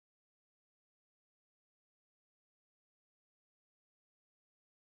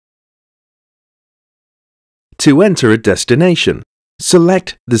To enter a destination,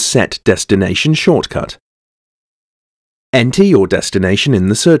 select the Set Destination shortcut. Enter your destination in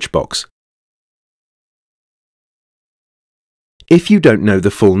the search box. If you don't know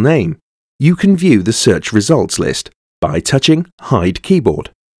the full name, you can view the search results list by touching Hide Keyboard.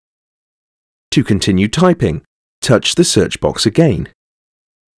 To continue typing, touch the search box again.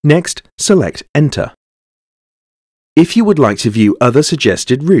 Next, select Enter. If you would like to view other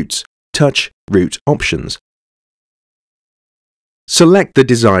suggested routes, touch Route Options. Select the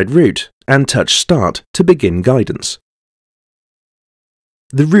desired route and touch Start to begin guidance.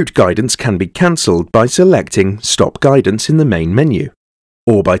 The route guidance can be cancelled by selecting Stop Guidance in the main menu,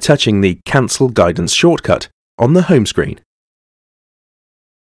 or by touching the Cancel Guidance shortcut on the home screen.